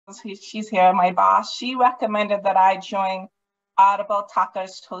she's here, my boss, she recommended that I join Audible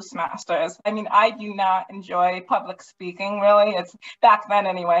Tucker's Toastmasters. I mean, I do not enjoy public speaking, really. It's back then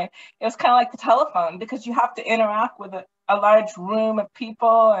anyway. It was kind of like the telephone because you have to interact with a large room of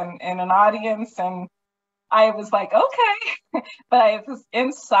people and an audience. And I was like, okay, but I was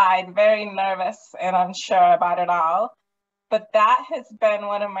inside very nervous and unsure about it all. But that has been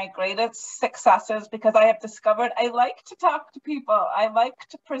one of my greatest successes because I have discovered I like to talk to people. I like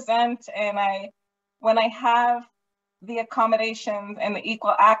to present, and when I have the accommodations and the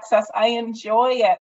equal access, I enjoy it.